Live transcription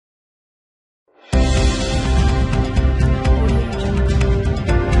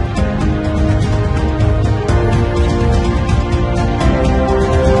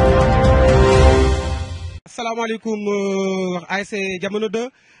asalaamaaleykum ASC Jamono2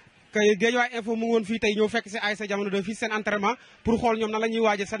 kay Guédiawaye info mu ngi woon fii tey ñëw fekk si ASC Jamono2 fii seen entraînement pour xool ñoom nan la ñuy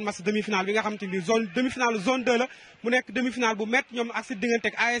waaje seen match demi-finale bi nga xam te ni demi-finale zone 2 la mu nekk demi-finale bu métti ñoom ak si diggante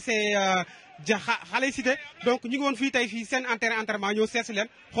ak ASC xaley Cité donc ñu ngi woon fii tey fii seen entraînement ñëw seet si leen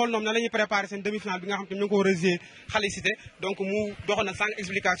xool ñoom nan la ñuy préparé seen demi-finale bi nga xam te ñu ngi ko war a jouer xaley Cité donc mu doxoon na sans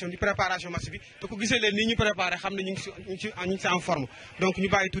explication di préparation match bi te ku gisee leen nii ñu préparé xam ne ñu ngi si en forme donc ñu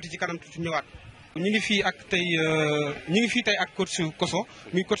bàyyi tuuti ci kanam tuuti ñëwaat. ñu ngi fii tey ak coach Koso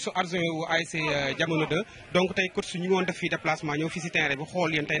muy coach adjoint wu ASC Jamono2 donc tey coach ñu ngi woon def fii déplacement ñëw fii si terrain bi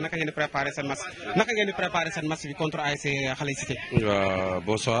xool yéen tey naka ngeen di préparé seen match bi contre ASC xaley Cité.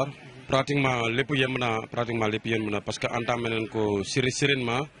 Bonsoir. Pratiquement lépp yemb na parce que entamé nañ ko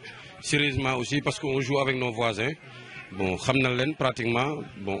sérieusement aussi parce que on joue avec nos voisins. Bon xam na leen pratiquement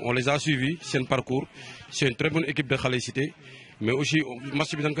bon on les a suivis seen parcours c'est une très bonne équipe de xaley Cité. Mais aussi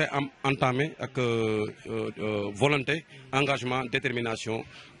match bi dañ koy entamé ak volonté engagement détermination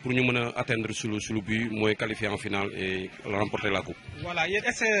pour ñu mën a atteindre sur le but mooy qualifier en finale et remporter la coupe. Voilà yéen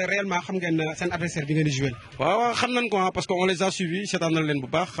est-ce que réellement xam ngeen seen adversaire bi ngeen di joué. waaw xam nañ ko parce que on les a suivis seetaan nañ leen bu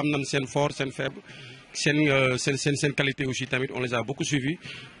baax xam nañ seen fort seen faible seen qualité aussi tamit on les a beaucoup suivis.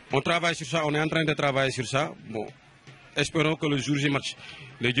 On travaille sur ça, on est en train de travailler sur ça. Bon, espérons que le jour du match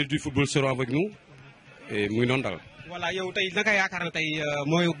les dieux du football seront avec nous et muy noonu daal. Voilà yow tey naka yaakaar na tey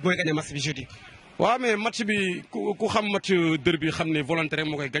mooy gagné match bi jeudi. waaw mais match bi ku xam match derby bi xam ne volonté rek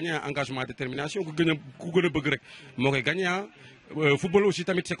moo koy gagné engagement détermination ku gën a bëgg rek moo koy gagné football aussi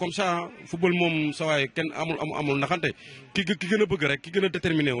tamit c'est comme ça football moom sa waay kenn amul naxante ki gën a bëgg rek ki gën a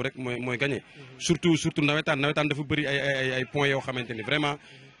déterminé wu rek mooy gagné. surtout nawetaan dafa bëri ay points yoo xamante ni vraiment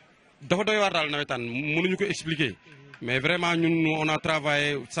dafa doy waar daal nawetaan mënuñu ko expliquer mais vraiment ñun on a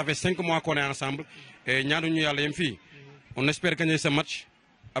travaillé ça fait 5 mois qu'on est ensemble. Et ñaanuñu yàlla yem fii on espère gagner ce match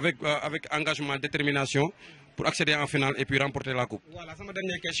avec engagement détermination pour accéder en finale et puis remporter la coupe. Voilà sama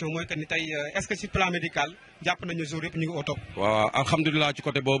dernière question mooy que ni tey est-ce que sur plan médical jàpp nañu jour yëpp ñu ngi au top. waaw alhamdulilah ci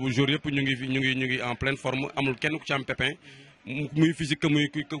côté boobu jour yëpp ñu ngi en pleine forme amul kenn ku ci am pépin muy physique que muy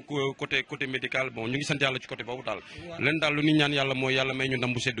côté médical bon ñu ngi sant yàlla ci côté boobu daal. leen daal lu ñuy ñaan yàlla mooy yàlla may ñu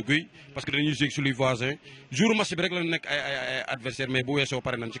ndam bu sedd guy parce que dañuy jouer sur les voisins jour match bi rek la nekk ay adversaire mais bu weesoo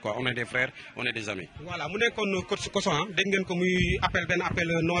pare nañ ci quoi on est des frères on est des amis. voilà mu nekkoon coach Koso dégg ngeen ko muy benn appel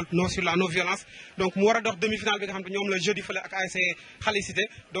non sur la non violence donc mu war a dox demi-finale bi nga xam ne ñoom la jeudi fële ak ASC xaley Cité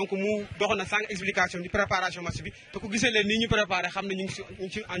donc mu doxoon na sans explication di préparation match bi te ku gisee leen nii ñu préparé xam ne ñu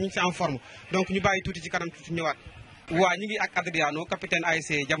ngi si en forme donc ñu bàyyi tuuti ci kanam tuuti ñëwaat. waaw ñu ngi ak Adriano capitaine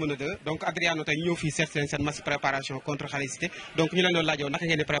ASC Jamono2 donc Adriano tey ñu ñëw fii seet seen match préparation contre xaley Cité donc ñu leen doon laajoo naka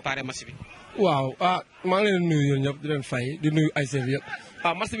ngeen di préparé match bi. waaw maa ngi leen di nuyu yéen ñëpp di leen fay di nuyu ASC bi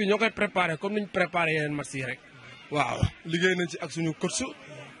yëpp match bi ñoo koy préparé comme ni ñu préparé yeneen match yi rek. waaw liggéey nañ ci ak suñu coach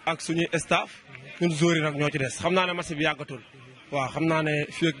ak suñuy staff ñun joueurs yi nag ñoo ci des xam naa ne match bi yàggatul waaw xam naa ne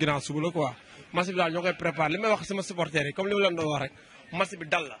fii ak ginnaaw suba la quoi match bi daal ñoo koy préparé li may wax sama supporters yi comme li ma leen doon wax rek match bi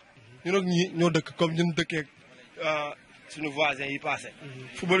dal la ñun ak ñii ñoo dëkk comme ñun dëkkee suñu voisins yi passé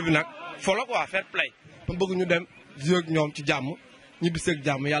football bi nag folo quoi fair play ma bëgg ñu dem jouer ak ñoom ci jàmm ñibbisi ak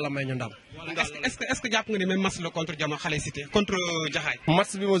jàmm yàlla may ñu ndam. est-ce que jàpp nga ni même match la contre xaley Cité contre Jaxaay.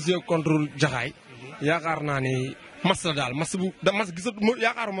 match bi ma jouer contre Jaxaay yaakaar naa ni match la daal match gisatu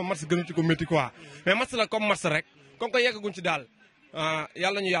yaakaaruma match gënatu ko métti quoi mais match la comme match rek comme que yeggaguñ ci daal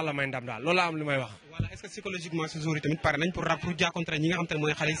yàlla ñu yàlla may ndam daal loolu laa am li may wax. voilà est-ce que psychologiquement ce jour yi tamit pare nañ pour jàkkoonte ñi nga xam te ne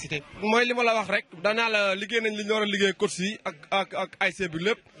mooy xaley Cité. mooy li ma la wax rek danaa la liggéey nañ li ñu war a liggéey coach yi ak ASC bi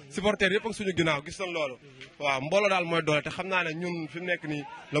lépp supporters yëpp ak suñu ginnaaw gis nañ loolu waaw mbooloo daal mooy doole te xam naa ne ñun fi mu nekk nii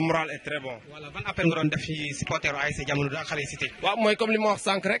le moral est très bon. voilà ban appel nga doon def ci supporteru ASC Jamono2 ak xaley Cité. waaw mooy comme li ma wax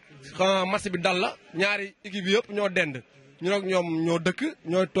sànq rek match bi dal la ñaari équipe yëpp ñoo dend ñun ak ñoom ñoo dëkk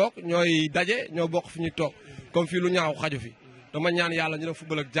ñooy toog ñooy daje ñoo bokk fi ñuy toog comme fii lu ñaaw xaju fi. dama ñaan yàlla ñu def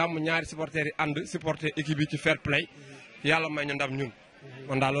football ak jàmm ñaari supporters yi ànd supporter équipe yi ci fair play yàlla may ñu ndam ñun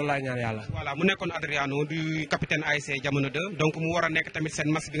man daal loolu laay ñaan yàlla. voilà mu nekkoon Adriano du capitaine ASC Jamono2 donc mu war a nekk tamit seen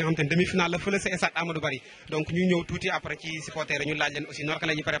match bi nga xam te ne demi-finale la fële sa stade Amadou Barry donc ñu ñëw tuuti après ci supporters yi ñu laaj leen aussi naka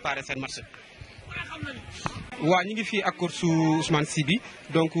la ñuy préparé seen match. waaw ñu ngi fii ak coach Ousmane Sy bi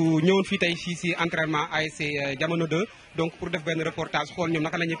donc ñëwoon fii tey fii si entraînement ASC Jamono2 donc pour def benn reportage xool ñoom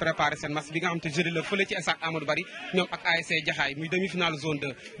naka la ñuy préparé seen match bi nga xam te jeudi la fële ci stade Amadou Barry ñoom ak ASC Jaxaay muy demi-finale zone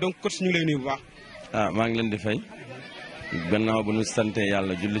 2 donc coach ñu ngi lay nuyu bu baax. maa ngi leen di fay gannaaw bu ñu sante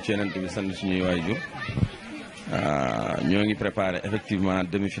yàlla julli ci yonent bi sant suñuy waajur ñoo ngi préparé effectivement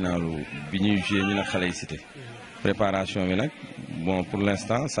demi-finale bi ñuy joué ñu ne xaley Cité préparation bi nag bon pour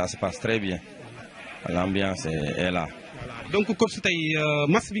l'instant ça se passe très bien. L'ambiance est là. Voilà. Donc coach tey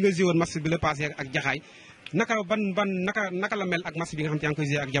match bi nga joué woon match bi la passé ak Jaxaay naka la mel ak match bi nga xam te yaa ngi koy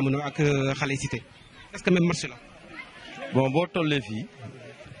joué ak Jamono ak xaley Cité. est-ce que même match la. bon boo tollee fii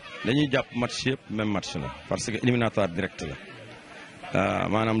dañuy jàpp match yëpp même match la parce que éliminatoire direct la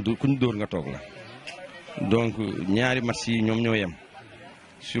maanaam du kuñ dóor nga toog la donc ñaari match yi ñoom ñoo yem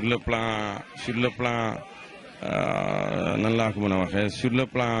sur le plan nan laa ko mën a waxee sur le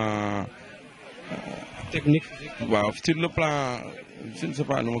plan technique. waaw sur le plan je ne sais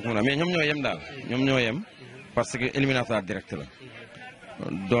pas nu ma ko mën a mais ñoom ñoo yem daal ñoom ñoo yem parce que éliminatoire direct la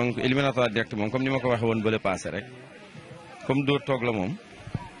donc éliminatoire direct moom comme ni ma ko waxee woon bële passé rek comme doo toog la moom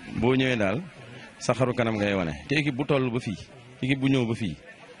boo ñëwee daal sa xaru kanam ngay wane te équipe bu toll ba fii équipe bu ñëw ba fii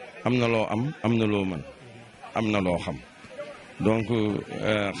am na loo am na loo mën am na loo xam donc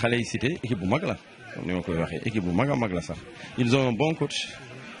xale yi Cité équipe bu mag la comme ni ma koy waxee équipe bu mag a mag la sax ils ont un bon coach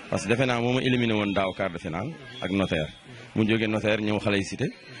parce que defe naa moo ma éliminé woon daaw quart de finale ak notaire mu jógee notaire ñëw xale yi Cité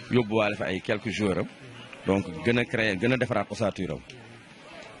yóbbuwaale fa ay quelques joueurs am donc gën a créer gën a defaraat ossature am.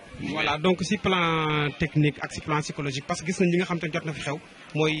 voilà donc si plan technique ak si plan psychologique parce que gis nañ li nga xam te jot na fi xew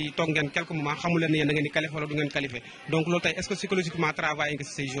mooy toog ngeen quelques moments xamul leen ne yéen da ngeen di qualifié wala du ngeen qualifié donc loolu tey est-ce que psychologiquement travaillé nga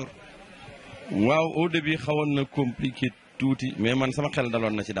si say jours. waaw au début xawoon na compliqué tuuti mais man sama xel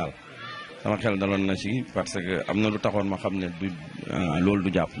daloon na ci daal sama xel daloon na ci parce que am na lu taxoon ma xam ne du loolu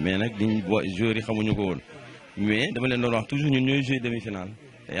du jàpp mais nag diñ joueurs yi xamuñu ko woon mais dama leen doon wax toujours ñun ñooy joué demi-finale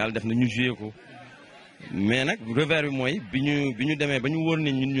te yàlla def na ñu joué ko. mais nag revers bi mooy bi ñu demee ba ñu wóor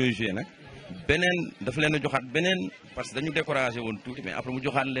ne ñun ñooy joué nag beneen dafa leen a joxaat beneen parce que dañu découragé woon tuuti mais après mu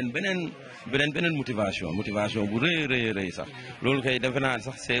joxaat leen beneen motivation bu rëy sax loolu kay defe naa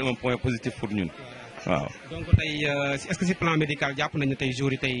sax c'est un point positif pour ñun waaw. donc tey est-ce que si plan médical jàpp nañu tey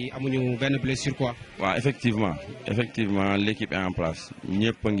jours yi tey amuñu benn blessure quoi. waaw effectivement l'équipe est en place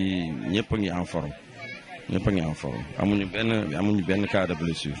ñëpp a ngi en forme. ñëpp a ngi en forme amuñu benn cas de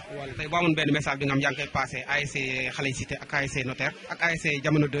blessure. wala tey boo amoon benn message bi nga xam yaa ngi koy passé ASC xale yi Cité ak ASC notaire ak ASC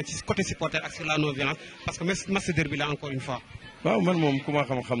Jamono2 ci côté supporter ak sur la non violence parce que match derby la encore une fois. waaw man moom ku ma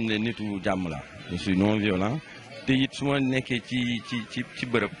xam ne nitu jàmm la je suis non violent te it su ma nekkee ci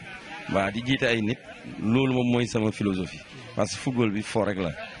bërëb waa di jiite ay nit loolu moom mooy sama philosophie parce que football bi foo rek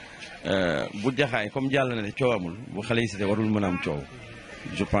la bu jaxaay comme jàll na ne coow amul bu xale yi Cité warul mën a am coow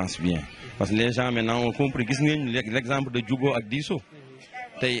je pense bien. parce que les gens maintenant ont compris gis ngeen l'exemple de Djugo ak Diso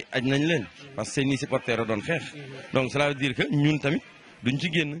tey aj nañ leen parce que seeni supporters a doon xeex donc cela veut dire que ñun tamit duñ ci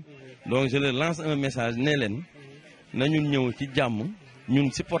génn donc je leur lance un message ne leen nañu ñëw ci jàmm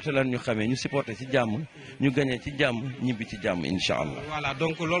ñun supporter lan ñu xamee ñu supporter ci jàmm ñu gagné ci jàmm ñibbi ci jàmm incha allah. voilà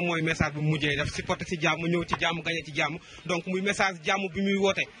donc loolu mooy message bu mujjee def supporter ci jàmm ñëw ci jàmm gagné ci jàmm donc muy message jàmm bi muy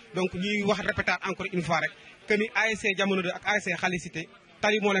woote donc ñuy wax répéter encore une fois rek que ni ASC Jamono2 ak ASC xale Cité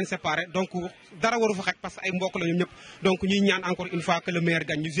tali moo leen séparé donc dara waru fa xaj parce que ay mbokk la ñoom ñëpp donc ñuy ñaan encore une fois que le meilleur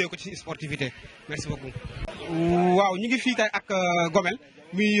gagne ñu joué ko ci sportivité merci beaucoup. waaw ñu ngi fii tey ak Gomel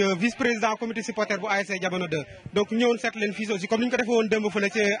muy vice président comité supporter bu ASC Jamono2 donc ñëwoon seet leen fii aussi comme ni ñu ko defee woon démb fële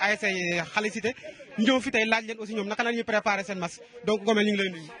ci ASC xale Cité ñëw fi tey laaj leen aussi ñoom naka la ñuy préparé seen match donc Gomel ñu ngi lay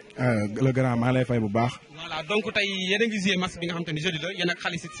nuyu. le grand maa lay fay bu baax. voilà donc tey yéen a ngi joué match bi nga xam te ni jeudi la yéen ak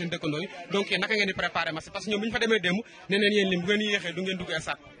xale Cité seen dëkkandoo yi donc yéen naka ngeen di préparé match parce que ñoom bu ñu fa demee démb nee neen yéen lim bu ngeen yéexee du ngeen dugg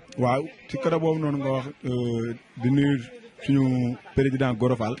stade. waaw ci côté boobu noonu nga wax di nuyu suñu président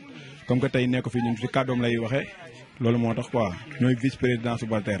Goro Fall comme que tey nekk fi ñun ci kàddoom lay waxee loolu moo tax quoi ñooy vice président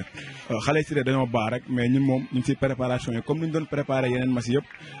subalterne xale Cité dañoo baax rek mais ñun moom ñu ngi ci préparation yi comme ni ñu doon préparé yeneen match yëpp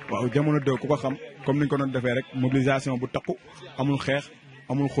waaw Jamono2 ku ko xam comme ni ñu ko doon defee rek mobilisation bu takku amul xeex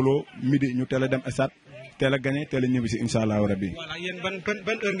amul xuloo midi ñu teel a dem stade teel a gagné teel a ñibbi si incha allahu rabi. voilà yéen ban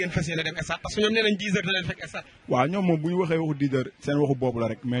heure ngeen fas yéene dem stade parce que ñoom nee nañ 10 heures da leen fekk stade. waaw ñoom moom bu ñu waxee waxu 10 heures seen waxu boobu la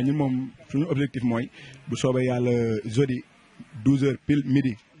rek mais ñun moom suñu objectif mooy bu soobee yàlla jeudi 12 heures pile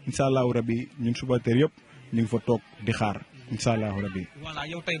midi incha allahu rabi ñun supporters yëpp ñu ngi fa toog di xaar incha allahu rabi. voilà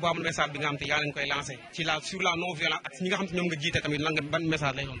yow tey boo amul message bi nga xam te yaa leen koy lancé ci sur la non violence ak ñi nga xam te ñoom nga jiite tamit lan nga ban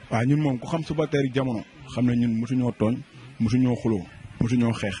message lay doon. waaw ñun moom ku xam supporters yi jamono xam ne ñun mosuñoo tooñ mosuñoo xuloo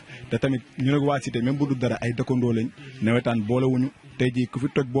mosuñoo xeex te tamit ñu nag waa Cité même bu du dara ay dëkkandoo lañ nawetaan boolewuñu tey jii ku fi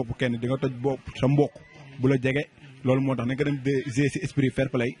toj bopp kenn di nga toj bopp sa mbokk bu la jege loolu moo tax nañ ko dem de si esprit fair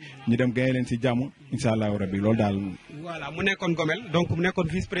play ñu dem gagné leen si jàmm incha allahu rabi loolu daal. voilà mu nekkoon Gomel donc mu nekkoon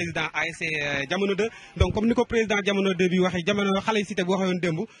vice président ASC Jamono2 donc comme ni ko président Jamono2 bi waxee jamono xale yi Cité bu waxee woon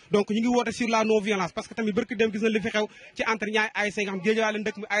démb donc ñu ngi woote sur la non violence parce que tamit barki démb gis na li fi xew ci entre ñaari ASC nga xam Guédiawaye leen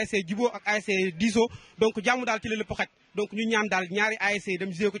dëkk mi ASC Djibo ak ASC Diso donc jàmm daal ci la lépp xaj donc ñu ñaan daal ñaari ASC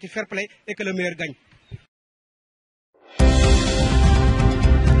dem jouer ko ci fair play et que le meilleur gagne.